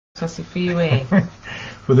Msafiri.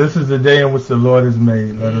 For this is the day in which the Lord has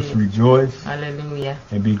made. Let us rejoice. Hallelujah.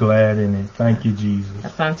 And be glad in it. Thank you, Jesus.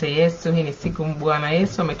 Asante Yesu, hii ni siku Bwana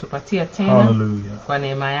Yesu ametupatia tena. Hallelujah. Kwa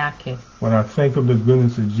neema yake. When I think of the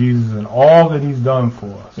goodness of Jesus and all that he's done for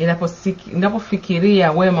us.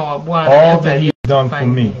 Ninapofikiria wema wa Bwana, all that he's done for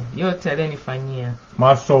me. Yote alionifanyia.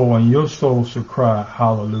 My soul and your soul should cry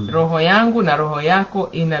hallelujah. Roho yangu na roho yako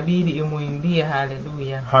inabidi imuimbie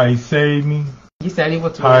hallelujah. How he saved me. Jinsi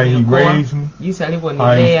how he raised me. Jinsi how he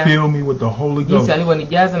alivyonilea. filled me with the Holy Ghost. Jinsi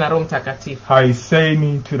alivyonijaza na Roho Mtakatifu. How he saved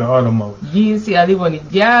me to the uttermost. Jinsi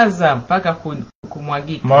alivyonijaza mpaka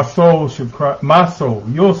kumwagika. My soul should cry, my soul,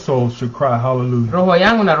 your soul should cry hallelujah. Roho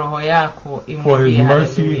yangu na roho yako imuimbie for his hallelujah.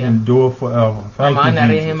 mercy endure forever. Thank you, Maana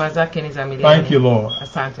Jesus. rehema zake ni za milele. Thank you, Lord.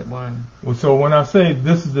 Asante Bwana. So when I say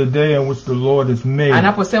this is the day in which the Lord has made,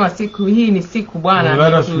 anaposema siku hii ni siku Bwana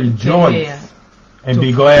let us rejoice and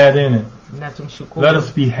be glad in it. Let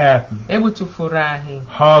us be happy. Hebu tufurahi.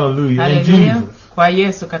 Hallelujah. In Jesus. Kwa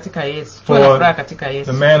Yesu, katika Yesu. Tunafurahi katika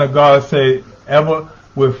Yesu. The man of God said, ever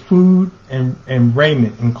with food and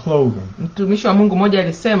raiment and clothing. Mtumishi wa Mungu mmoja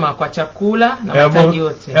alisema kwa chakula na mataji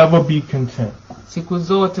yote. Ever be content. Siku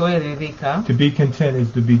zote wewe ridhika. To be content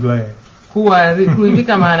is to be glad.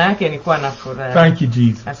 Kuridhika maana yake ni kuwa na furaha. Thank you,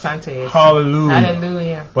 Jesus. Asante Yesu. Hallelujah.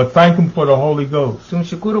 Hallelujah. But thank him for the Holy Ghost.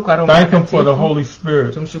 Tumshukuru kwa Roho Thank him for the Holy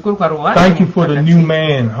Spirit. Tumshukuru kwa Roho wake. Thank you for the new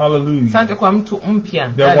man. Hallelujah. Asante kwa mtu mpya.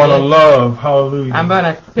 That want to love. Hallelujah. Ambaye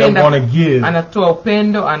anapenda. That want to give. Anatoa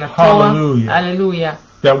upendo, anatoa. Hallelujah. Hallelujah.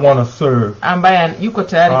 That want to serve. Ambaye yuko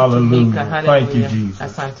tayari kutumika. Hallelujah. Thank you, Jesus.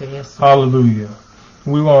 Asante Yesu. Hallelujah.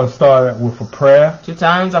 We're going to start with a prayer.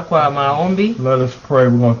 Tutaanza kwa maombi. Let us pray.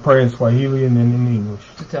 We're going to pray in Swahili and then in English.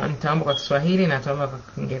 Tutaomba kwa Kiswahili na tutaomba kwa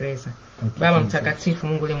Kiingereza. Baba mtakatifu,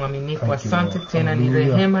 Mungu ni mwaminifu, asante tena, ni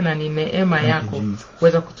rehema na ni neema yako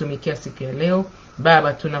kuweza kutumikia siku ya leo.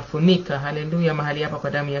 Baba, tunafunika haleluya mahali hapa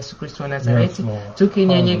kwa damu ya Yesu Kristo wa Nazareti,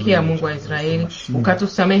 tukinyenyekea Mungu wa Israeli,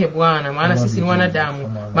 ukatusamehe Bwana, maana sisi ni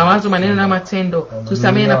wanadamu, mawazo, maneno na matendo.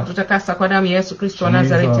 Tusamehe na kututakasa kwa damu ya Yesu Kristo wa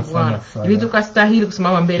Nazareti Bwana, ili tukastahili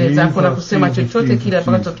kusimama mbele zako na kusema chochote kile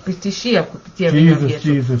ambacho tutapitishia kupitia vinywa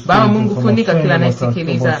vyetu. Baba Mungu, funika kila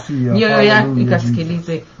anayesikiliza, mioyo yao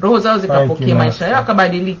ikasikilize, roho zao zikapokea, maisha yao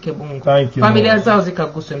kabadilike Mungu, familia zao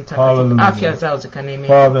zikaguswe Mtakatifu, afya zao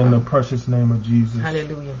zikaneemeke. Father, in the precious name of Jesus.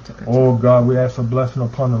 Hallelujah. Oh God, we ask a blessing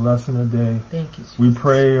upon the lesson today. Thank you, Jesus. We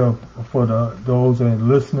pray for those that are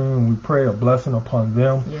listening. We pray a blessing upon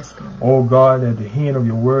them. Yes, God. Oh God, at the hearing of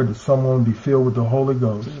your word, that someone be filled with the Holy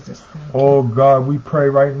Ghost. Jesus, oh God, we pray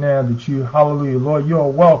right now that you, hallelujah, Lord, you are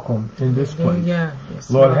welcome in this place.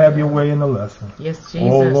 Yes, Lord, have your way in the lesson. Yes,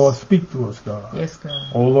 Jesus. Oh Lord, speak to us, God. Yes, God.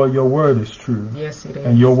 Oh Lord, your word is true. Yes, it is.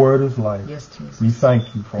 And your word is life. Yes, Jesus. We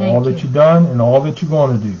thank you for all that you've done and all that you're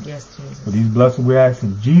going to do. Yes, Jesus. For these blessings we ask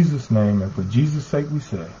in Jesus' name, and for Jesus' sake we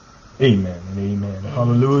say, amen and amen.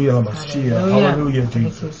 Hallelujah. Hallelujah,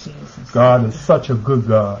 Jesus. God is such a good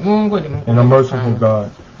God and a merciful God.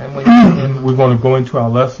 We're going to go into our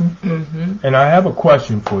lesson. And I have a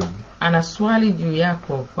question for you. Ana swali juu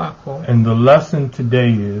yako kwako. And the lesson today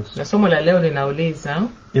is, na somo la leo linauliza,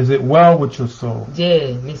 is it well with your soul?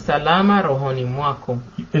 Je, ni salama rohoni mwako?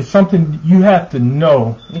 It's something you have to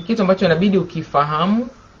know. Ni kitu ambacho inabidi ukifahamu.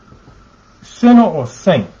 Sinner or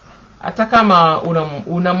saint? Hata kama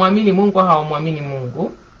unamwamini Mungu au haumwamini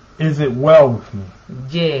Mungu. Is it well with me?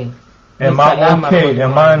 Je, am I okay?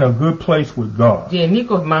 Am I in a good place with God? Je,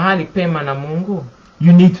 niko mahali pema na Mungu?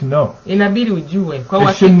 You need to know. Inabidi ujue kwa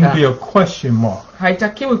uhakika. It shouldn't be a question mark.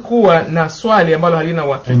 Haitakiwi kuwa na swali ambalo halina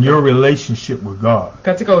uhakika. In your relationship with God.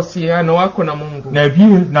 Katika uhusiano wako na Mungu. Now if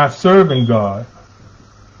you're not serving God,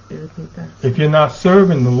 if you're not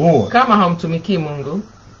serving the Lord, kama hamtumikii Mungu,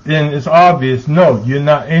 then it's obvious, no, you're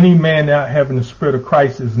not, any man that having the spirit of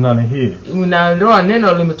Christ is none of his. Una roho,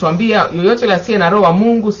 neno limetuambia yoyote la asiye na roho wa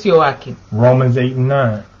Mungu sio wake. Romans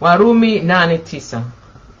 8:9. Warumi 8:9.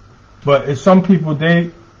 But some people, they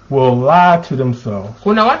will lie to themselves.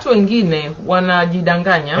 Kuna watu wengine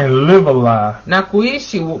wanajidanganya and live a lie, na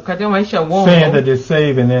kuishi katika maisha uongo, saying that they're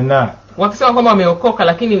saved and they're not. Wakisema kwamba wameokoka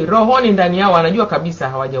lakini rohoni ndani yao wanajua kabisa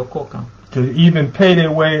hawajaokoka. To even pay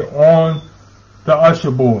their way on the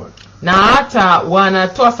usher board. Na hata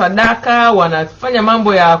wanatoa sadaka, wanafanya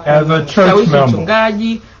mambo ya kushawishi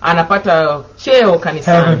mchungaji anapata cheo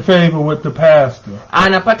kanisani, having favor with the pastor,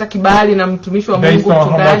 anapata kibali na mtumishi wa Mungu based on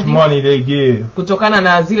how much money they give, kutokana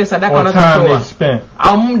na zile sadaka wanazotoa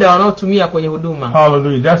au muda wanaotumia kwenye huduma.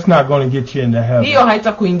 Hallelujah. That's not going to get you into heaven. Hiyo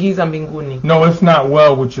haitakuingiza mbinguni. No, it's not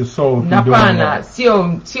well with your soul. Hapana,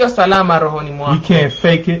 sio salama rohoni mwako. You can't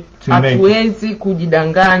fake it to make it. Hatuwezi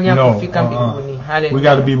kujidanganya kufika mbinguni. We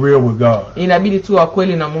got to be real with God. Inabidi tu wa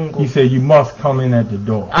kweli na Mungu. He said you must come in at the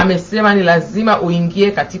door. Amesema ni lazima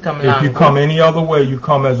uingie katika mlango. If you come any other way, you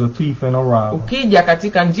come as a thief and a robber. Ukija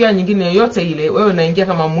katika njia nyingine yoyote ile, wewe unaingia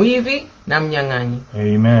kama mwivi na mnyang'anyi.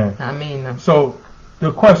 Amen. Amina. So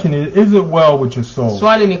the question is it well with your soul?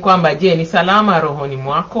 Swali ni kwamba je, ni salama rohoni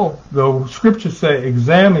mwako? The scriptures say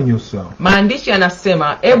examine yourself. Maandishi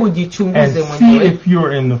yanasema hebu jichunguze mwenyewe. And see if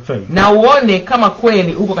you're in the faith. Na uone kama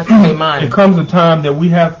kweli uko katika imani. It comes a time that we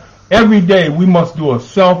have every day we must do a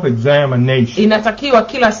self-examination. Inatakiwa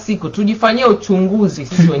kila siku tujifanyie uchunguzi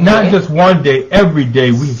sisi wenyewe. Not just one day, every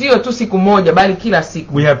day. Sio tu siku moja bali kila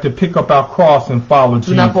siku. We have to pick up our cross and follow Jesus.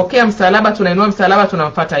 Tunapokea msalaba, tunainua msalaba,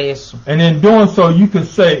 tunamfuata Yesu. And in doing so you can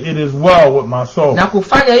say it is well with my soul. Na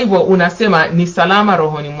kufanya hivyo unasema ni salama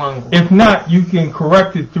rohoni mwangu. If not, you can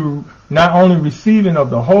correct it through not only receiving of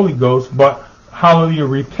the Holy Ghost but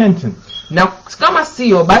hallelujah repentance. Na kama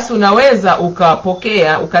sio basi unaweza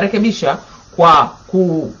ukapokea ukarekebisha kwa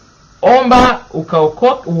kuomba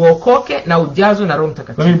uokoke na ujazwe na Roho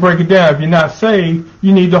Mtakatifu. Let me break it down. If you're not saved,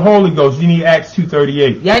 you need the Holy Ghost. You need Acts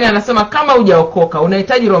 2:38. Yani anasema kama hujaokoka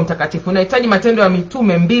unahitaji Roho Mtakatifu, unahitaji Matendo ya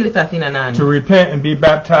Mitume 2:38. To repent and be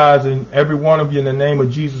baptized in every one of you in the name of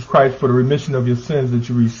Jesus Christ for the remission of your sins, that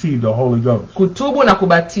you receive the Holy Ghost. Kutubu na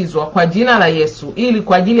kubatizwa kwa jina la Yesu ili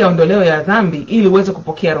kwa ajili ya ondoleo ya dhambi ili uweze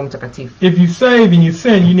kupokea Roho Mtakatifu. If you save and you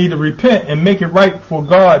sin, you need to repent and make it right for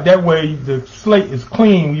God. That way the slate is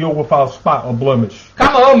clean. You're without spot or blemish.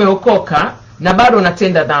 Kama wewe umeokoka na bado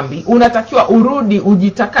unatenda dhambi, unatakiwa urudi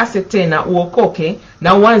ujitakase tena, uokoke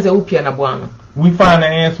na uanze upya na Bwana. We find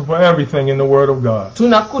the answer for everything in the Word of God.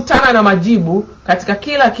 Tunakutana na majibu katika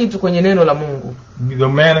kila kitu kwenye neno la Mungu. The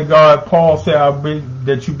man of God Paul said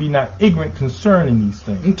that you be not ignorant concerning these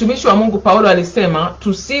things. Mtumishi wa Mungu Paulo alisema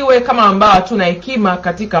tusiwe kama ambao hatuna hekima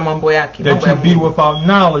katika mambo yake. That you be without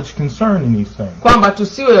knowledge concerning these things. Kwamba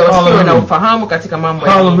tusiwe wasiwe na ufahamu katika mambo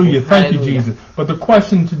yake. Hallelujah. Thank you Jesus. But the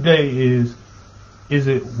question today is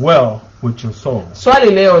it well with your soul?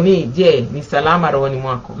 Swali leo ni je, ni salama rohoni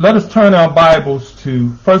mwako? Let us turn our Bibles to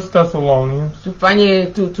 1 Thessalonians. Tufanye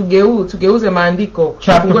tugeuze maandiko,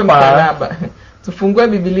 tufungue msalaba. Tufungue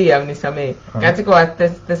Biblia, mnisamee. Katika wa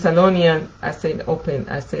Thessalonians, I said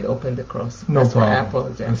open the cross. No That's problem. Why I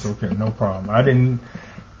apologize. That's okay, no problem. I didn't,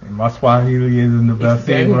 my Swahili isn't the best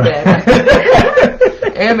thing.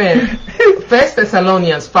 Amen. 1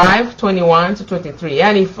 Thessalonians 5:21-23.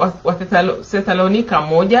 Yani wa Thessalonika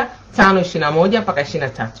 1:5-21 mpaka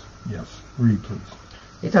 23. Yes, read please.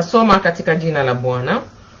 Nitasoma katika jina la Bwana.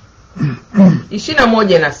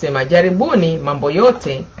 21 inasema jaribuni mambo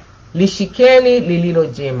yote, lishikeni lililo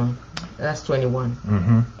jema. That's 21.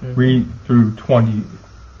 Read through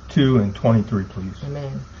 22 and 23 please.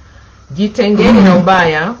 Amen. Jitengeni na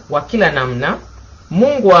ubaya wa kila namna.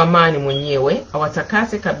 Mungu wa amani mwenyewe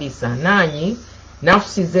awatakase kabisa, nanyi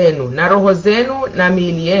nafsi zenu na roho zenu na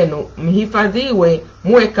miili yenu mhifadhiwe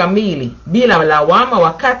muwe kamili bila lawama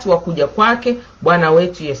wakati wa kuja kwake Bwana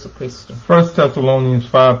wetu Yesu Kristo. 1 Thessalonians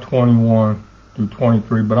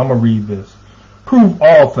 5:21-23, but I'm going to read this. Prove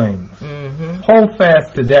all things. Hold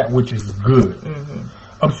fast to that which is good.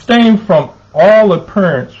 Abstain from all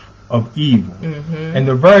appearance of evil. And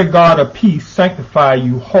the very God of peace sanctify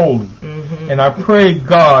you wholly. And I pray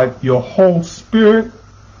God your whole spirit,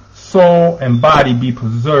 soul, and body be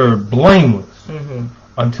preserved blameless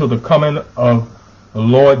until the coming of the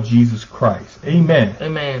Lord Jesus Christ. Amen.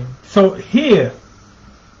 Amen. So here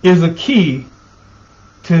is a key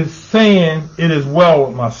to saying it is well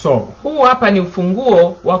with my soul. Huu hapa ni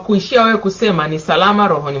ufunguo wa kuishia wewe kusema ni salama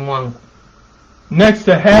rohoni mwangu. Next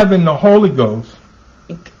to having the Holy Ghost,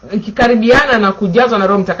 ikikaribiana na kujazwa na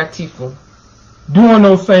Roho Mtakatifu, doing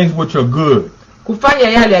those things which are good, kufanya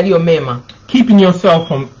yale yaliyo mema, keeping yourself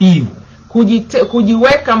from evil,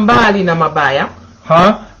 kujiweka mbali na mabaya,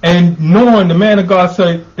 and knowing the man of God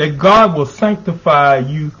said that God will sanctify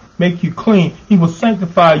you, make you clean. He will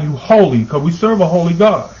sanctify you holy, because we serve a holy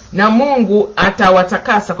God. Na Mungu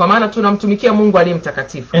atawatakasa kwa maana tunamtumikia Mungu aliye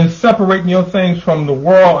mtakatifu. And separating your things from the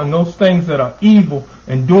world and those things that are evil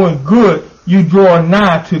and doing good, you draw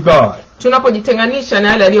nigh to God. Tunapojitenganisha na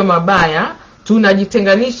yale yaliyo mabaya,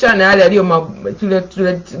 tunajitenganisha na yale yaliyo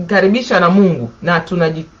tunakaribisha na Mungu na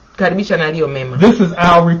tunajikaribisha na yaliyo mema. This is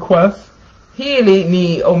our request. Hili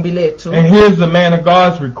ni ombi letu. And here's the man of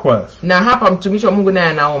God's request. Na hapa mtumishi wa Mungu naye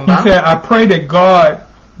anaomba. He said, I pray to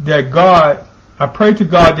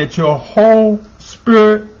God that your whole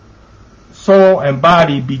spirit, soul, and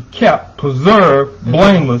body be kept, preserved,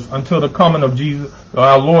 blameless until the coming of Jesus,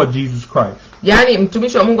 our Lord Jesus Christ. Yani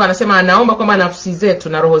mtumishi wa Mungu anasema anaomba kwamba nafsi zetu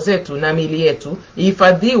na roho zetu na miili yetu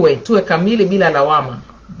ihifadhiwe tuwe kamili bila lawama.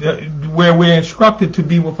 Where we're instructed to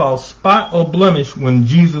be without spot or blemish when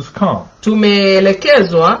Jesus comes.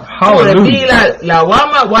 Tumeelekezwa tuwe bila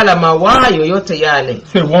lawama wala mawaa yoyote yale.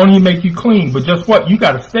 Said, won't he make you clean? But just what? You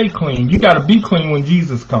got to stay clean. You got to be clean when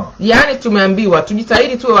Jesus comes. Yani tumeambiwa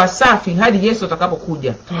tujitahidi tuwe wasafi hadi Yesu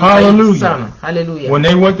atakapokuja. Hallelujah. Hallelujah. When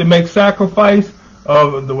they went to make sacrifice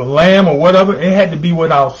of the lamb or whatever, it had to be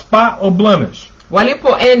without spot or blemish.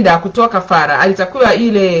 Walipoenda kutoa kafara, alitakiwa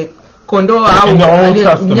ile kondoo au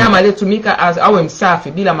mnyama aliyetumika awe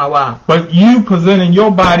msafi bila mawaa. But you presenting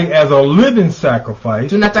your body as a living sacrifice,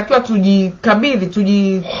 tunatakiwa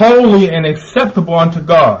tujikabidhi holy and acceptable unto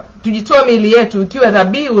God, tujitoe miili yetu ikiwa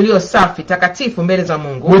dhabihu iliyo safi takatifu mbele za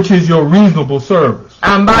Mungu, which is your reasonable service,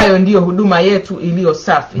 ambayo ndiyo huduma yetu iliyo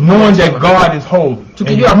safi, knowing that God is holy,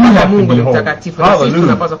 tukijua kwamba Mungu ni mtakatifu na sisi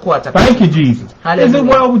tunapaswa kuwa takatifu. Thank you, Jesus. Is it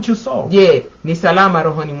well with your soul? Je, ni salama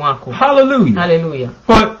rohoni mwako? Hallelujah. Hallelujah.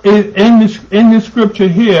 But in the scripture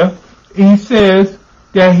here, he says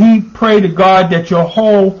that he prayed to God that your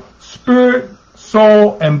whole spirit,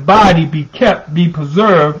 soul, and body be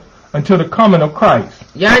preserved until the coming of Christ.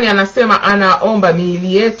 Yani anasema anaomba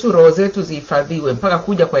miili yetu, roho zetu zihifadhiwe mpaka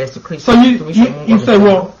kuja kwa Yesu Kristo. So you say,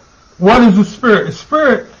 well, what is the spirit? The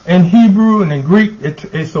spirit in Hebrew and in Greek,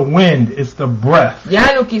 it's a wind, it's the breath.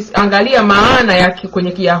 Yani ukiangalia maana yake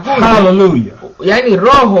kwenye Kiyahudi, hallelujah, yani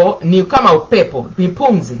roho ni kama upepo, ni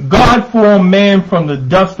pumzi. God formed man from the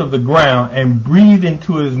dust of the ground and breathed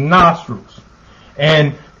into his nostrils,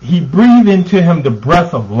 and he breathed into him the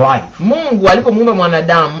breath of life. Mungu alipomuumba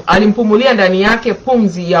mwanadamu alimpumulia ndani yake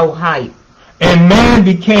pumzi ya uhai. And man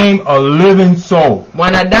became a living soul.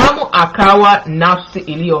 Mwanadamu akawa nafsi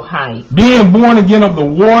iliyo hai. Being born again of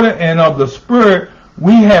the water and of the Spirit,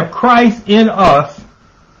 we have Christ in us,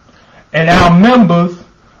 and our members,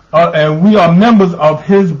 and we are members of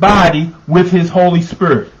his body with his Holy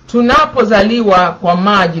Spirit. Tunapozaliwa kwa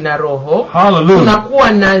maji na roho, hallelujah,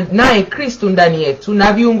 tunakuwa naye Kristo ndani yetu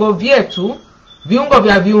na viungo vyetu,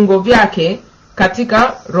 viungo vyake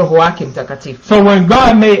katika roho wake mtakatifu. So when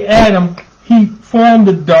God made Adam, he formed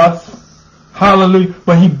the dust, hallelujah,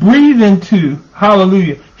 but he breathed into,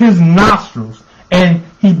 hallelujah, his nostrils, and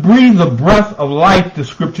he breathed the breath of life, the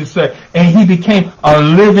scriptures say, and he became a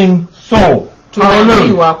living soul.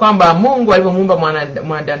 Tunaambiwa kwamba Mungu alipomuumba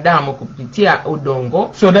mwanadamu kupitia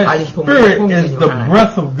udongo, so that spirit is the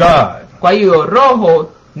breath of God. Kwa hiyo roho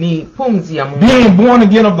ni pumzi ya Mungu. Being born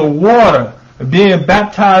again of the water, being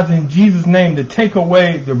baptized in Jesus' name to take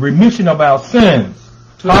away the remission of our sins.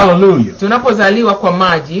 Hallelujah. Tunapozaliwa kwa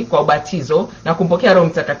maji, kwa ubatizo na kumpokea Roho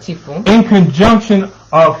Mtakatifu, in conjunction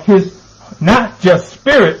of his not just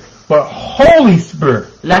spirit but Holy Spirit.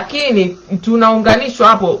 Lakini tunaunganishwa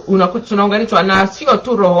hapo, tunaunganishwa na sio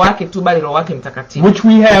tu roho wake tu bali roho wake mtakatifu, which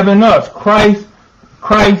we have in us,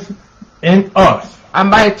 Christ in us,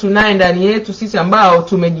 ambaye tunaye ndani yetu sisi ambao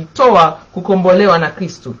tumejitoa kukombolewa na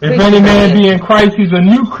Kristo. If any man be in Christ, he's a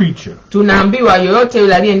new creature. Tunaambiwa yoyote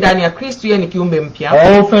yule aliye ndani ya Kristo yeye ni kiumbe mpya.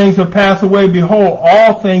 All things have passed away, behold,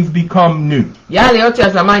 all things become new. Yale yote ya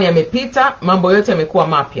zamani yamepita, mambo yote yamekuwa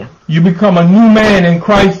mapya. You become a new man in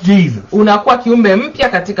Christ Jesus. Unakuwa kiumbe mpya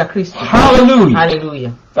katika Kristo. Hallelujah.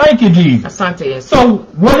 Hallelujah. Thank you, Jesus. Asante Yesu. So,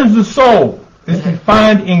 what is the soul? It's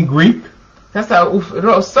defined in Greek. Sasa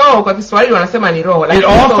soul kwa Kiswahili wanasema ni roho, lakini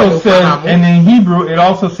it also says, and in Hebrew it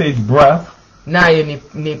also says breath. Nayo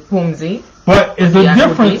ni pumzi. But it's a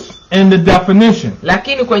difference in the definition.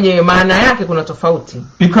 Lakini kwenye maana yake kuna tofauti.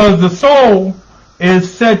 Because the soul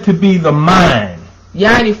is said to be the mind.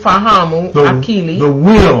 Yani fahamu, akili. The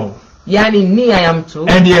will. Yani nia ya mtu.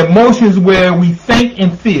 And the emotions where we think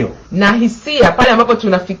and feel. Na hisia pale ambapo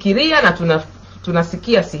tunafikiria na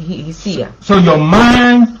tunasikia hisia. So your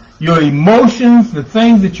mind, your emotions, the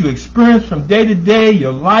things that you experience from day to day,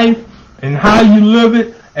 your life, and how you live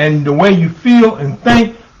it, and the way you feel and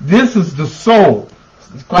think, this is the soul.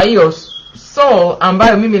 Kwa hiyo soul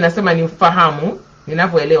ambayo mimi nasema ni ufahamu,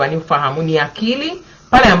 ninavyoelewa ni ufahamu, ni akili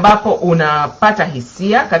pale ambapo unapata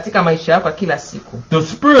hisia katika maisha yako kila siku. The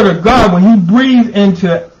Spirit of God, when he breathed into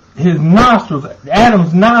his nostrils,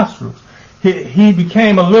 Adam's nostrils, he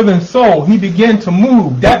became a living soul. He began to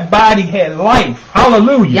move. That body had life.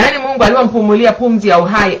 Hallelujah. Yani Mungu alipompumulia pumzi ya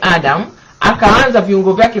uhai Adam, akaanza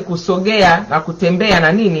viungo vyake kusogea na kutembea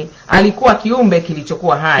na nini, alikuwa kiumbe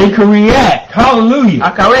kilichokuwa hai. It could react. Hallelujah.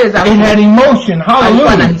 Akaweza, it had emotion.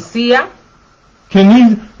 Hallelujah. na hisia.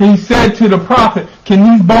 He said to the prophet, can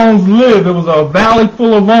these bones live? It was a valley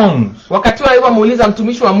full of bones. Wakati alipomuuliza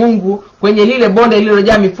mtumishi wa Mungu kwenye lile bonde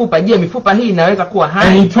lililojaa mifupa, je, mifupa hii inaweza kuwa hai?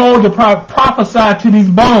 And he told the prophet, prophesy to these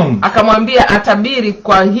bones. Akamwambia atabiri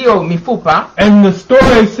kwa hiyo mifupa. And the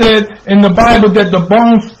story said in the Bible that the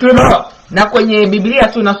bones stood up. Na kwenye Biblia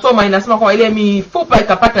tunasoma inasema kwa ile mifupa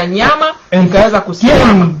ikapata nyama, ikaweza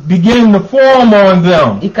kusimama, began to form on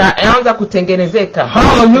them. Ikaanza kutengenezeka.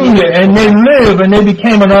 Hallelujah. And they lived and they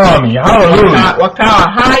became an army. Hallelujah.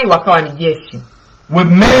 Wakawa hai, wakawa ni jeshi. With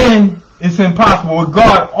man it's impossible. With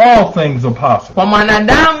God all things are possible. Kwa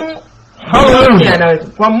mwanadamu, hallelujah,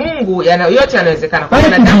 kwa Mungu yote yanawezekana. Kwa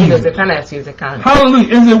mwanadamu inawezekana, yasiwezekana.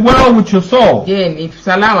 Hallelujah. Is it well with your soul? Je, ni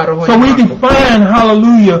salama rohoni? So we define,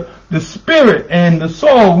 hallelujah, the spirit and the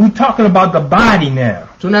soul. We're talking about the body now.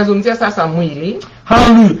 Tunazungumzia sasa mwili.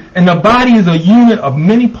 Hallelujah. And the body is a unit of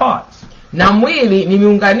many parts. Na mwili ni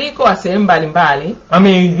miunganiko wa sehemu mbalimbali. I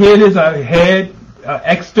mean, here is a head,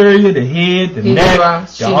 exterior, the head, the neck,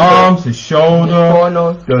 the arms, the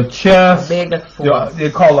shoulder, the chest, they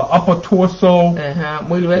call the upper torso,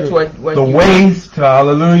 the waist,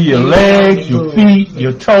 hallelujah, your legs, your feet,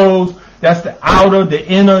 your toes. That's the outer, the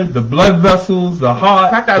inner, the blood vessels, the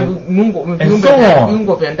heart, and so on.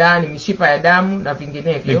 The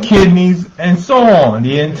kidneys, and so on,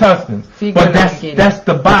 the intestines. But that's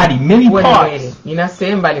the body, many parts in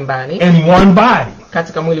one body.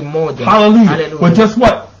 Hallelujah. But just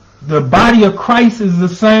what? The body of Christ is the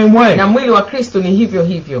same way.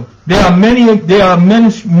 There are many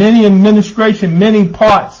administration, many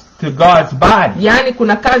parts to God's body.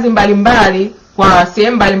 Kwa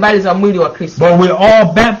sehemu mbalimbali za mwili wa Kristo. But we're all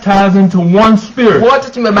baptized into one spirit. Wote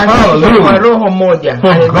tumebatizwa kwa roho moja.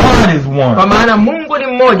 For God is one. Kwa maana Mungu ni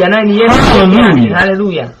mmoja, naye ni Yesu. Hallelujah.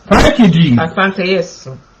 Hallelujah. Thank you, Jesus. Asante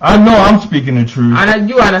Yesu. I know I'm speaking the truth.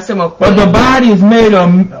 Anajua anasema kweli. But the body is made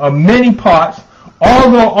of many parts.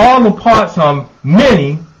 Although all the parts are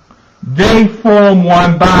many, they form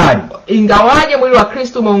one body. Ingawaje mwili wa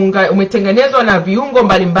Kristo umetengenezwa na viungo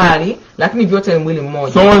mbalimbali, lakini vyote ni mwili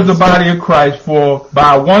mmoja. So is the body of Christ, for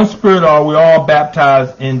by one spirit are we all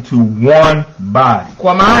baptized into one body.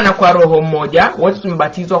 Kwa maana kwa roho mmoja wote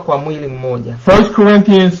tumebatizwa kwa mwili mmoja. 1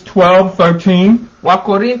 Corinthians 12:13.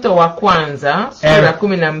 Wakorintho wa kwanza sura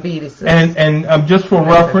 12. And just for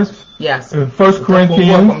reference, yes. 1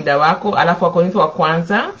 Corinthians kwa muda wako, alafu Wakorintho wa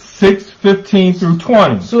kwanza 6:15 through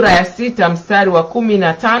 20. Sura ya 6 mstari wa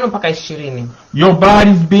 15 mpaka 20. Your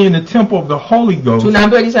bodies being the temple of the Holy Ghost.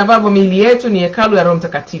 Tunaambiwa jinsi ambavyo miili yetu ni hekalu ya Roho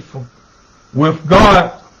Mtakatifu. With God,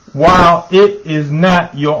 while it is not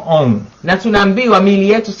your own. Na tunaambiwa miili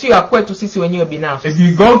yetu sio ya kwetu sisi wenyewe binafsi. If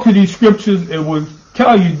you go to these scriptures, it will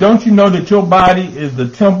tell you, don't you know that your body is the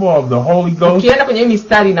temple of the Holy Ghost? Ukienda kwenye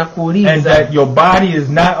mistari na kuuliza, and that your body is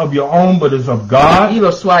not of your own but is of God.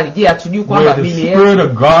 Hilo swali, je, hatujui kwamba miili yetu the Spirit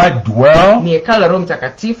of God dwell? Ni hekalu la Roho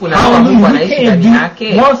Mtakatifu na Mungu anaishi ndani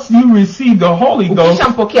yake. Once you receive the Holy Ghost,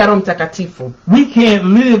 ukishampokea Roho Mtakatifu, we can't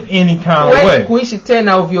live any kind of way. Kuishi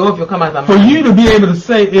tena ovyo ovyo kama zamani. For you to be able to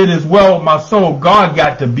say it is well with my soul, God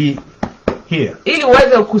got to be here. Ili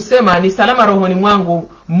uweze kusema ni salama rohoni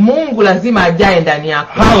mwangu, Mungu lazima ajae ndani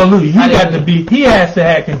yako. Hallelujah. He got to be, he has to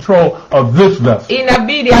have control of this vessel.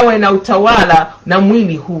 Inabidi awe na utawala na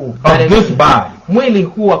mwili huu. Of this body. Mwili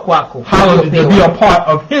huu kwako. Hallelujah. To be a part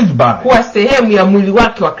of his body. Kuwa sehemu ya mwili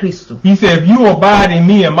wake wa Kristo. He said, if you abide in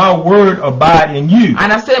me and my word abide in you.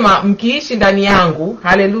 Anasema mkiishi ndani yangu,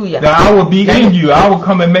 hallelujah, that I will be in you. I will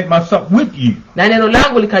come and make myself with you. Na neno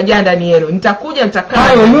langu likajaa ndani yenu. Nitakuja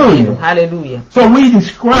nitakaa ndani yenu. Hallelujah. So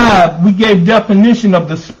we gave definition of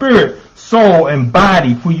the spirit, soul, and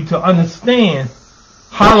body for you to understand.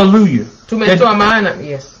 Hallelujah. Tumetoa maana,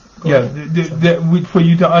 yes. Yeah, for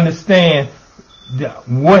you to understand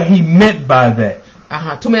what he meant by that.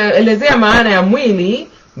 Aha, tumeelezea maana ya mwili,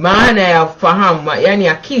 maana ya fahamu, yani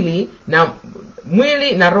akili, na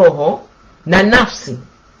mwili na roho na nafsi.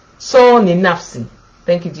 Soul ni nafsi.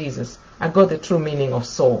 Thank you, Jesus. I got the true meaning of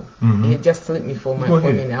soul. It just slipped me for a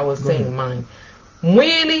minute. I was saying mine.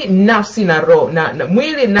 Mwili, nafsi na roho,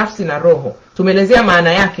 mwili, nafsi na roho. Tumeelezea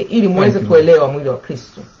maana yake ili muweze kuelewa mwili wa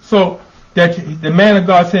Kristo. So that the man of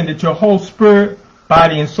God said that your whole spirit,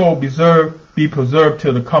 body and soul be preserved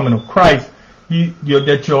till the coming of Christ.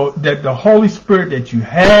 That the Holy Spirit that you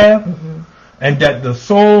have, and that the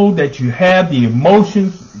soul that you have, the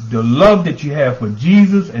emotions, the love that you have for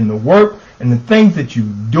Jesus and the work and the things that you're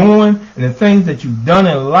doing and the things that you've done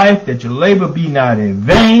in life, that your labor be not in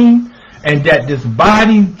vain. and that this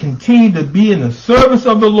body continue to be in the service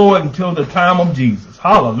of the Lord until the time of Jesus.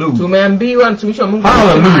 Hallelujah. Tumeambiwa mtumishi wa Mungu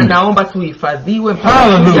anaomba tuhifadhiwe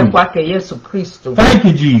mpaka kuja kwake Yesu Kristo. Thank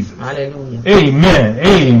you, Jesus. Hallelujah. Amen.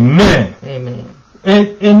 Amen. Amen.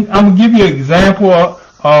 And I'm going to give you an example.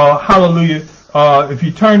 Hallelujah. If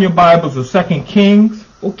you turn your Bibles to 2 Kings.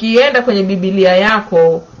 Ukienda kwenye Biblia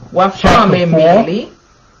yako Wafalme 2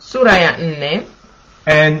 sura ya 4.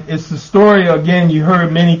 And it's the story again you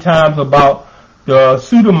heard many times about the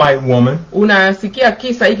Shunammite woman. Unasikia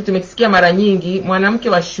kisa hiki tumekisikia mara nyingi, mwanamke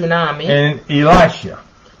wa Shunami. And Elisha.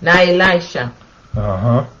 Na Elisha.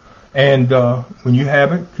 And when you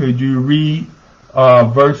have it, could you read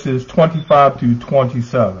verses 25 to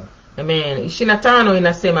 27? Amen. 25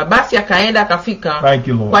 inasema, basi akaenda akafika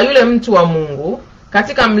kwa yule mtu wa Mungu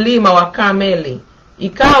katika mlima wa Kameli.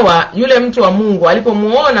 Ikawa yule mtu wa Mungu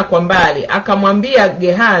alipomuona kwa mbali, akamwambia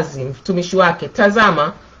Gehazi mtumishi wake,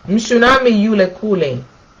 tazama Mshunami yule kule.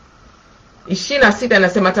 26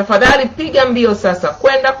 anasema, tafadhali piga mbio sasa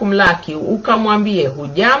kwenda kumlaki, ukamwambie,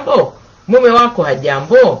 hujambo? Mume wako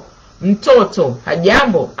hajambo? Mtoto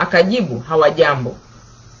hajambo? Akajibu, hawajambo.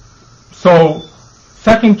 So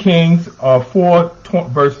 2 Kings 4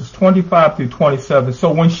 verses 25 through 27.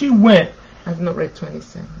 So when she went, I've not read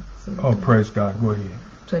 27. Oh, praise God. Go ahead.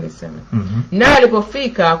 27. Na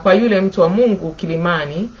alipofika kwa yule mtu wa Mungu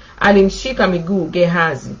kilimani, alimshika miguu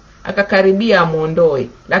Gehazi, akakaribia amuondoe,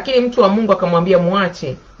 lakini mtu wa Mungu akamwambia,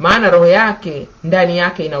 muache, maana roho yake ndani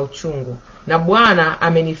yake ina uchungu, na Bwana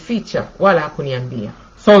amenificha wala hakuniambia.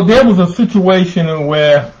 So there was a situation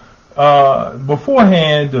where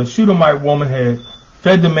beforehand the Shunammite woman had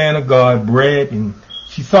fed the man of God bread, and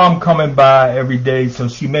she saw him coming by every day, so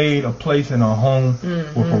she made a place in her home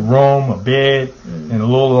with a room, a bed, and a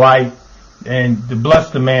little light, and to bless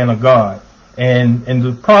the man of God. And in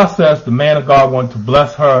the process, the man of God wanted to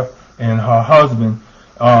bless her and her husband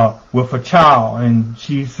with a child. And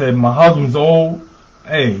she said, my husband's old.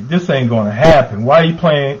 Hey, this ain't going to happen. Why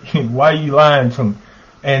are you lying to me?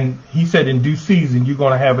 And he said, in due season, you're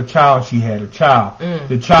going to have a child. She had a child.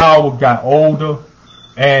 The child got older,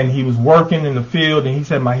 and he was working in the field, and he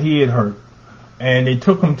said, my head hurt. And they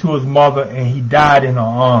took him to his mother, and he died in her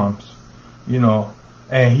arms, you know.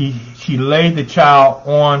 And she laid the child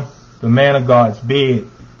on the man of God's bed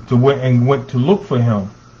and went to look for him.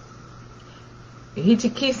 Hichi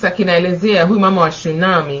kisa kinaelezea huyu mama wa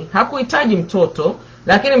Shunami hakuhitaji mtoto,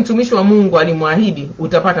 lakini mtumishi wa Mungu alimwahidi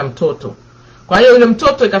utapata mtoto. Kwa hiyo yule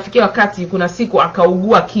mtoto ikafikia wakati kuna siku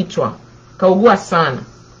akaugua kichwa, akaugua sana,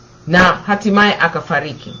 na hatimaye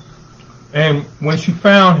akafariki. And when she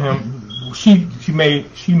found him, she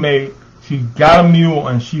got a mule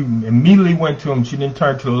and she immediately went to him. She didn't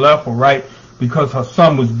turn to the left or right because her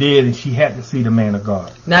son was dead and she had to see the man of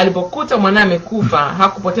God. Na alipokuta mwanae amekufa,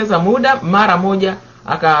 hakupoteza muda, mara moja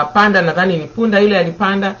akapanda, nadhani ni punda yule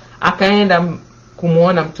alipanda, akaenda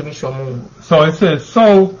kumuona mtumishi wa Mungu. So it says,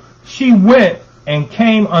 so she went and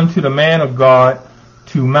came unto the man of God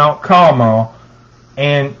to Mount Carmel,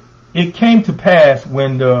 and it came to pass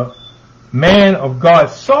when the man of God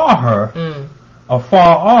saw her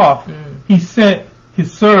afar off, he sent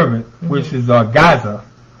his servant, which is Gaza,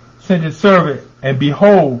 sent his servant, and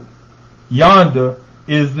behold, yonder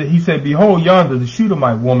is he said, behold, yonder the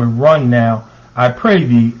Shunammite woman, run now, I pray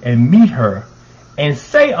thee, and meet her, and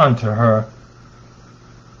say unto her,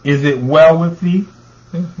 is it well with thee?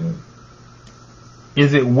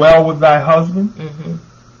 Is it well with thy husband?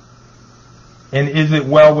 And is it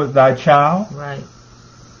well with thy child? Right.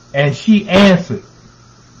 And she answered,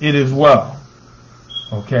 it is well.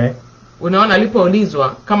 Okay. Unaona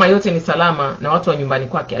alipoulizwa kama yote ni salama na watu wa nyumbani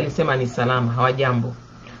kwake, alisema ni salama, hawajambo.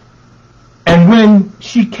 And when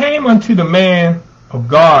she came unto the man of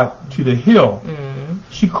God to the hill,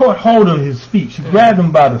 she caught hold of his feet. She grabbed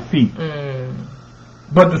him by the feet.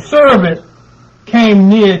 But the servant came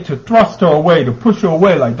near to thrust her away, to push her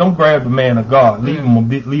away, like, don't grab the man of God. Leave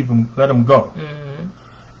him, let him go.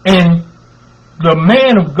 And the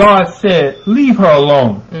man of God said, leave her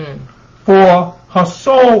alone, for her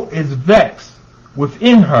soul is vexed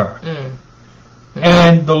within her.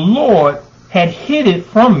 And the Lord had hid it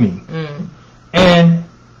from me, and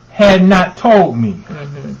had not told me.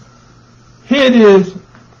 Here it is.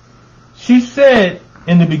 She said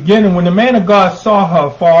in the beginning, when the man of God saw her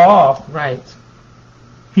far off, right,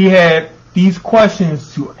 he had these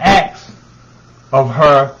questions to ask of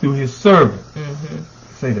her through his servant.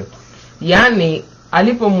 Say that. Yani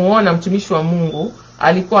alipomuona mtumishi wa Mungu,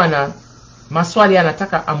 alikuwa na maswali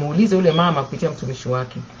anataka amuulize yule mama kupitia mtumishi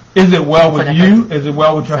wake. Is it well with you? Is it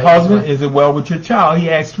well with your husband? Is it well with your child? He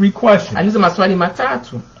asked 3 questions. Aliuliza maswali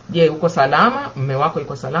matatu. Je, uko salama? Mume wako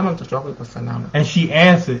yuko salama? Mtoto wako yuko salama? And she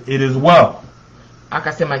answered, it is well.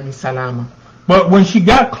 Akasema ni salama. But when she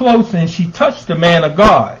got close and she touched the man of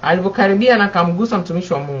God, alipokaribia na kumgusa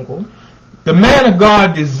mtumishi wa Mungu, the man of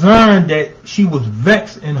God discerned that she was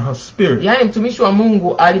vexed in her spirit. Yani mtumishi wa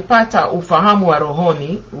Mungu alipata ufahamu wa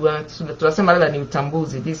rohoni, tunasema labda ni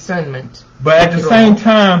utambuzi, discernment. But at the same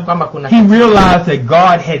time, he realized that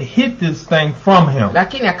God had hid this thing from him.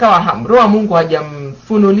 Lakini akawa roho Mungu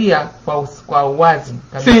hajamfunulia kwa uwazi.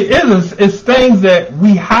 See, it's things that we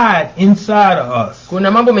hide inside of us.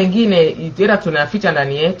 Kuna mambo mengine ila tunaficha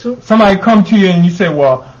ndani yetu. Somebody come to you and you say,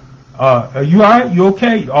 well, are you alright? You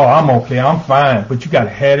okay? Oh, I'm okay. I'm fine. But you got a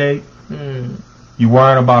headache. You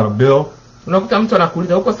worrying about a bill. Unakuta mtu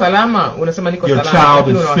anakuuliza uko salama, unasema niko salama. Your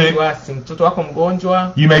child is sick. Mtoto wako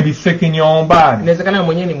mgonjwa. You may be sick in your own body. Inawezekana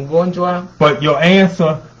mwenyewe ni mgonjwa. But your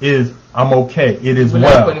answer is, I'm okay. It is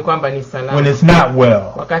well. When it's not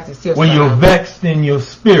well. When you're vexed in your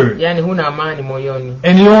spirit. Yani huna amani moyoni.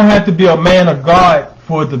 And you don't have to be a man of God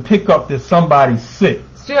for to pick up that somebody's sick.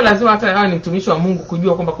 Sio lazima hata awe ni mtumishi wa Mungu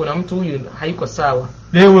kujua kwamba kuna mtu huyu hayuko sawa.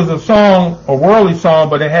 There was a song, a worldly song,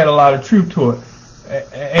 but it had a lot of truth to it.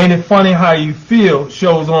 Ain't it funny how you feel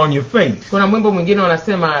shows on your face. Kuna mwimbo mwingine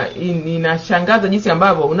wanasema inashangaza jinsi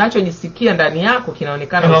ambavyo unachojisikia ndani yako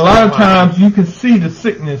kinaonekana. And a lot of times you can see the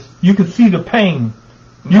sickness, you can see the pain,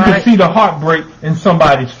 you can see the heartbreak in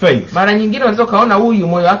somebody's face. Mara nyingine unaweza kaona huyu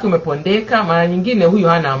moyo wake umepondeka, mara nyingine huyu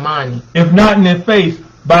hana amani. If not in their face,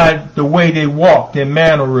 by the way they walk, their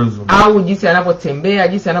mannerism. Au jinsi anapotembea,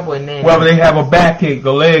 jinsi anapoenenda. Whether they have a backache,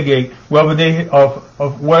 a leg ache, whether they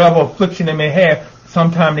of whatever affliction they may have,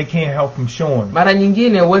 sometimes they can't help from showing. Mara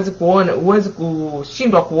nyingine huwezi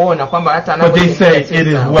kushindwa kuona kwamba hata anapotembea. But they say it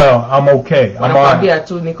is well, I'm okay. Wanakuambia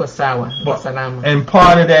tu niko sawa, niko salama. And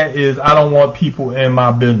part of that is I don't want people in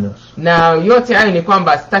my business. Na yote hayo ni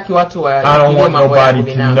kwamba sitaki watu wa I don't want nobody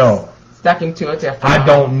to know. Sitaki mtu yote afahamu. I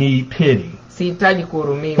don't need pity. Sihitaji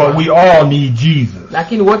kuhurumiwa. But we all need Jesus.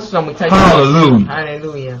 Lakini wote tunamhitaji. Hallelujah.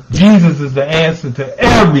 Hallelujah. Jesus is the answer to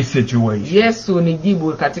every situation. Yesu ni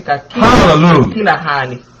jibu katika kila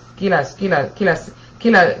hali,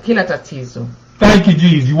 kila tatizo. Thank you,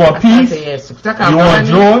 Jesus. You want peace? You want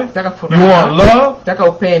joy? You want love?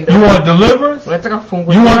 You want deliverance? You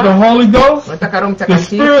want the Holy Ghost? The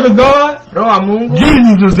Spirit of God?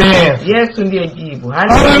 Jesus is the answer. Yesu ndiye jibu.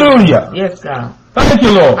 Hallelujah. Yes, God. Thank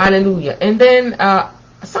you, Lord. Hallelujah. And then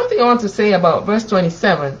something I want to say about verse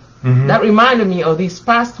 27 that reminded me of this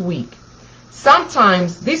past week.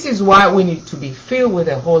 Sometimes this is why we need to be filled with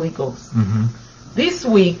the Holy Ghost. This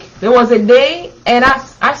week there was a day and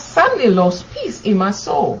I suddenly lost peace in my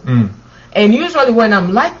soul. And usually when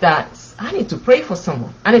I'm like that, I need to pray for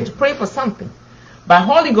someone. I need to pray for something. But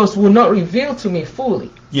Holy Ghost will not reveal to me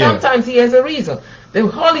fully. Yeah. Sometimes he has a reason. The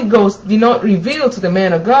Holy Ghost did not reveal to the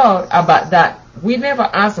man of God about that. We never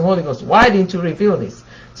asked the Holy Ghost, why didn't you reveal this?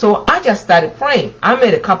 So I just started praying. I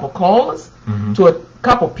made a couple calls to a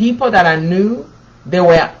couple people that I knew. They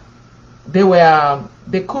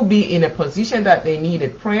could be in a position that they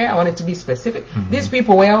needed prayer. I wanted to be specific. These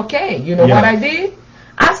people were okay. You know what I did?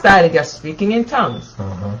 I started just speaking in tongues.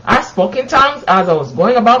 I spoke in tongues as I was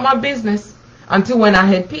going about my business until when I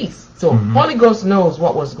had peace. So Holy Ghost knows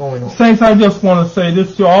what was going on. Saints, I just want to say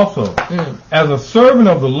this to you also. As a servant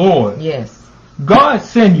of the Lord, God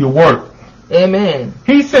send you work. Amen.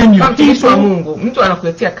 He send you people that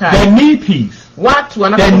need peace.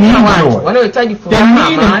 That need joy. That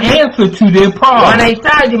need an answer to their problem.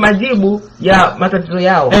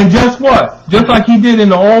 And just what? Just like he did in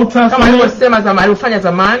the Old Testament.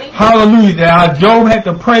 Hallelujah. That Job had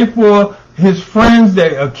to pray for his friends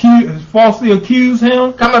that falsely accused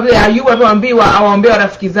him. To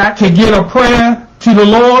get a prayer to the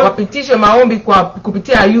Lord.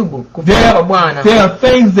 There are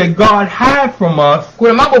things that God hides from us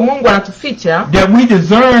that we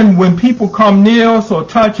discern when people come near us or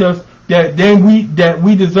touch us, that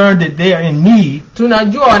we discern that they are in need. And the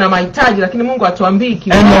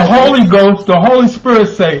Holy Ghost, the Holy Spirit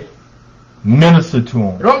say, minister to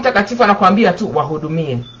them.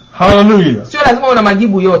 Hallelujah.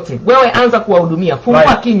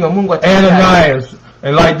 Like Ananias,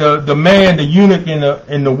 and like the man, the eunuch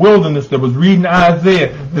in the wilderness that was reading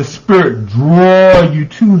Isaiah, the Spirit draw you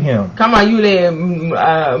to him. The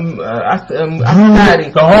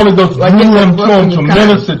Holy Ghost drew him to him to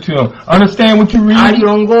minister to him. Understand what you read? How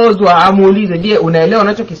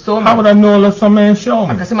would I know unless some man show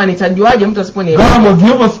me? God will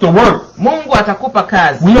give us the work.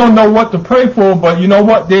 We don't know what to pray for, but you know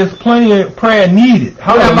what? There's plenty of prayer needed.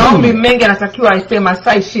 Hallelujah.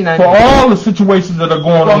 For all the situations that that are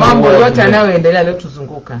going on kwa in the mambo world yote today. yanayoendelea leo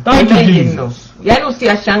tuzunguka. Thank you, Jesus. Yani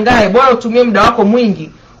usiyashangae, bora utumie muda wako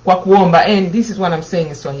mwingi kwa kuomba. And this is what I'm saying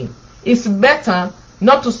in Swahili. It's better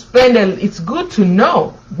not to spend it's good to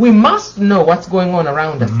know. We must know what's going on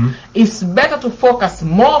around us. It's better to focus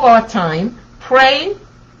more of our time praying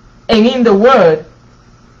and in the word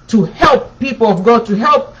to help people of God, to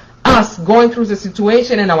help us going through the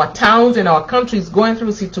situation in our towns and our countries going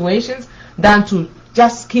through situations, than to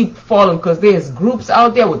just keep following, because there's groups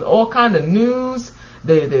out there with all kind of news,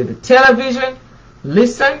 the television.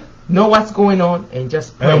 Listen, know what's going on, and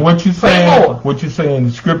just pray. And what you say in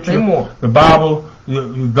the scripture, the Bible,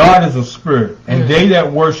 God is a spirit, and they that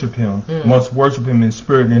worship him must worship him in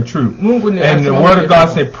spirit and truth. And the word of God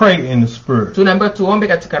said, pray in the spirit,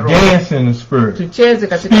 dance in the spirit,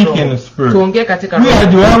 speak in the spirit. We have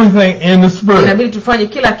to do everything in the spirit.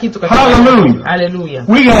 Hallelujah.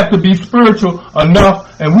 We have to be spiritual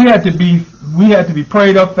enough, and we have to be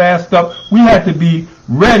prayed up, fast up. We have to be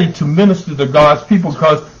ready to minister to God's people,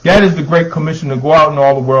 because that is the great commission, to go out in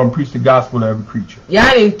all the world and preach the gospel to every creature.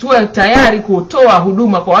 Yani tuwe tayari kutoa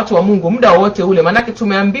huduma kwa watu wa Mungu muda wote ule, manake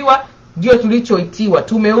tumeambiwa ndio tulichoitiwa,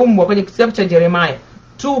 tumeumbwa kwenye kitabu cha Yeremia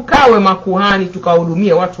tukawe makuhani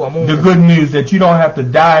tukahudumie watu wa Mungu. The good news that you don't have to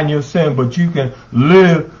die in your sin, but you can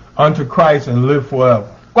live unto Christ and live forever.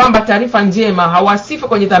 Kwamba taarifa njema hawasifi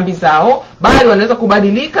kwenye dhambi zao, bali wanaweza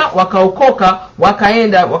kubadilika, wakaokoka,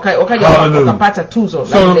 wakaenda wakaja wakapata tuzo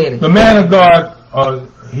la milele. So the man of God,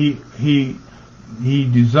 he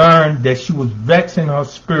discerned that she was vexing her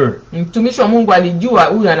spirit. Mtumishi wa Mungu alijua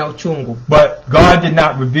huyu ana uchungu. But God did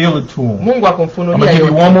not reveal it to him. Mungu akamfunulia yote. I'm going to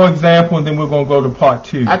give you one more example, and then we're going to go to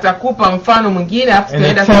part 2. Atakupa mfano mwingine afu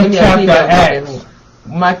tunaenda sehemu ya pili.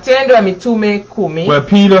 Matendo ya Mitume 10. Where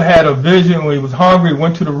Peter had a vision when he was hungry,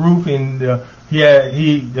 went to the roof, and here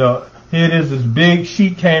it is, this big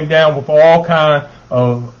sheet came down with all kind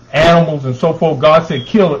of animals and so forth. God said,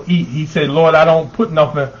 kill it, eat. He said, Lord, I don't put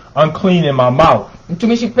nothing unclean in my mouth.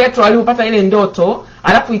 Mtumishi Petro alipopata ile ndoto,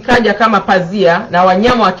 alafu ikaja kama pazia na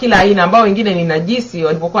wanyama wa kila aina ambao wengine ni najisi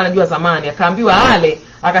walipokuwa wanajua zamani, akaambiwa ale,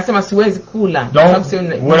 akasema siwezi kula.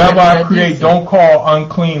 Whatever I create, don't call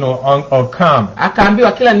unclean or common.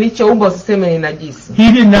 Akaambiwa kila nilichoumba usiseme ni najisi.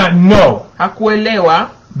 He did not know. Hakuelewa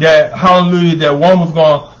that, hallelujah, that one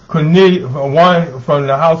from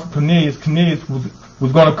the house of Cornelius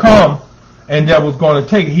was going to come, and that was going to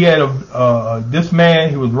take. He had this man,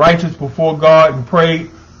 he was righteous before God and prayed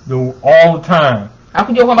all the time.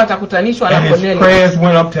 And his prayers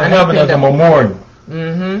went up to heaven as a memorial.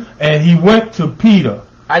 And he went to Peter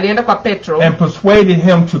and persuaded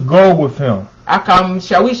him to go with him. The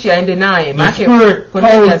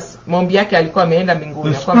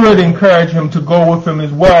Spirit encouraged him to go with him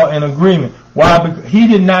as well in agreement. Why? Because he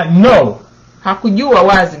did not know hakujua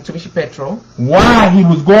wazi mtumishi Petro why he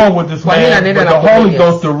was going with this man, but the Holy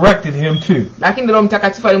Ghost directed him to. Lakini Roho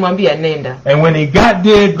Mtakatifu alimwambia nenda. And when he got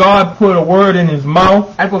there, God put a word in his mouth.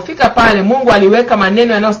 Alipofika pale, Mungu aliweka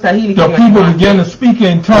maneno yanayostahili kwa Petro. The people began to speak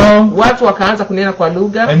in tongues. Watu wakaanza kunena kwa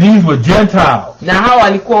lugha. And these were Gentiles. Na hao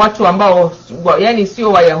walikuwa watu ambao yani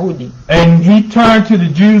sio Wayahudi. And he turned to the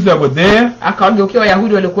Jews that were there. Akawageukia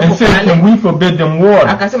Wayahudi walikuwa pale. And said, can we forbid them water?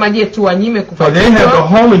 Akasema je, tuwanyime kufa? For they have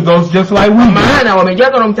the Holy Ghost just like we. Maana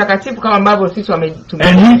wamejazwa na Mtakatifu kama ambavyo sisi wametumia.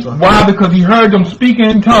 Why? Because he heard them speaking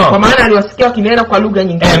in tongues. Kwa maana aliwasikia wakinena kwa lugha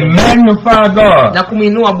nyingine. And magnify God. Na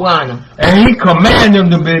kumuinua Bwana. And he commanded them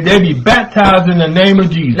to be baptized in the name of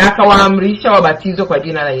Jesus. Na akawaamrisha wabatizwe kwa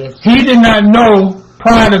jina la Yesu. He did not know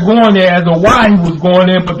prior to going there as to why he was going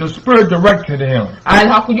there, but the Spirit directed him.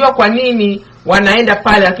 Hakujua kwa nini wanaenda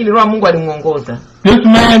pale, lakini Roho Mungu alimuongoza. This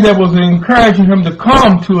man that was encouraging him to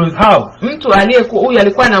come to his house. Mtu aliyekuwa huyu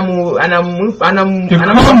alikuwa to come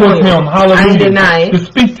with him, hallelujah, to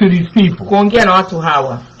speak to these people. Kuongea na watu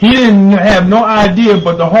hawa. He didn't have no idea,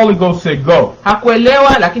 but the Holy Ghost said go.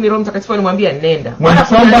 Hakuelewa, lakini Roho Mtakatifu alimwambia nenda. When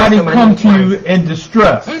somebody come to you in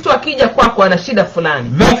distress, mtu akija kwako ana shida fulani,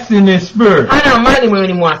 vexed in their spirit, hana amani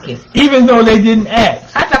moyoni mwake, even though they didn't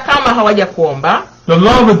ask, hata kama hawaja kuomba, the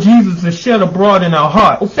love of Jesus is shed abroad in our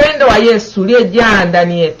hearts. Upendo wa Yesu uliyejaa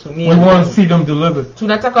ndani yetu. We want to see them delivered.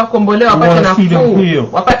 Tunataka wakombolewa, wapate nafuu,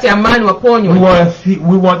 wapate amani, waponywe.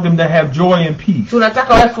 We want them to have joy and peace.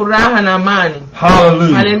 Tunataka wawe furaha na amani.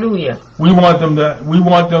 Hallelujah. Hallelujah. We want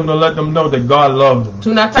them to let them know that God loves them.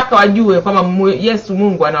 Tunataka wajue kwamba Yesu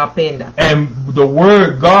Mungu anawapenda. And the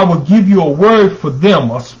word, God will give you a word for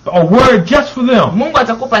them, a word just for them. Mungu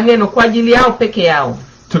atakupa neno kwa ajili yao peke yao.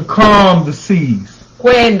 To calm the seas.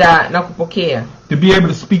 Kwenda na kupokea. To be able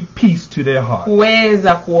to speak peace to their heart.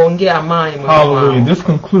 Kuweza kuongea amani moyoni mwao. Hallelujah. This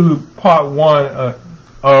concludes part 1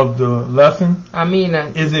 of the lesson. Amina.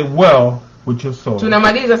 Is it well with your soul.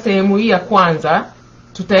 Tunamaliza sehemu hii ya kwanza,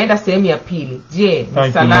 tutaenda sehemu ya pili. Je,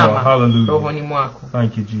 ni salama rohoni mwako?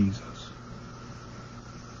 Thank you, Jesus.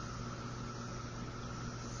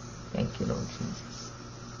 Thank you, Lord Jesus.